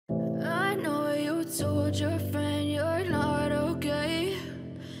told your friend you're not okay?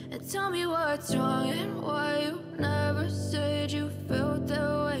 And tell me what's wrong and why you never said you felt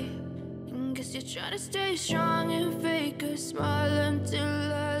that way. And guess you're trying to stay strong and fake a smile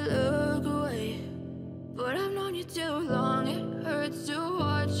until I look away. But I've known you too long, it hurts to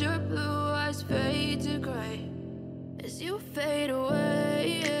watch your blue eyes fade to gray as you fade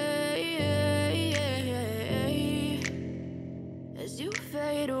away, as you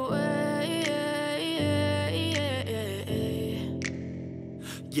fade away.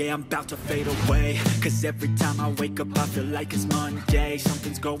 Yeah, I'm about to fade away, cause every time I wake up I feel like it's Monday.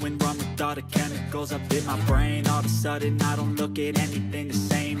 Something's going wrong with all the chemicals up in my brain. All of a sudden I don't look at anything the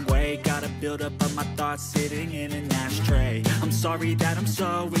same way. Got a buildup of my thoughts sitting in an ashtray. I'm sorry that I'm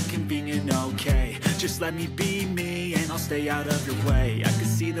so inconvenient, okay? Just let me be me and I'll stay out of your way. I can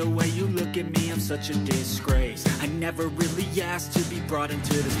see the way you look at me, I'm such a disgrace. I never really asked to be brought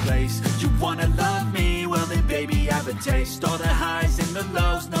into this place. You wanna love me? Well then baby have a taste. All the highs and the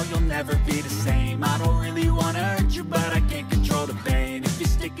lows, no you'll never be the same. I don't really wanna hurt you but I can't control the pain. If you're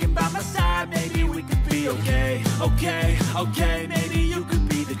sticking by my side maybe we could be okay. Okay, maybe you could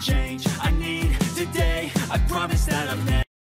be the change I need today. I promise that I'm never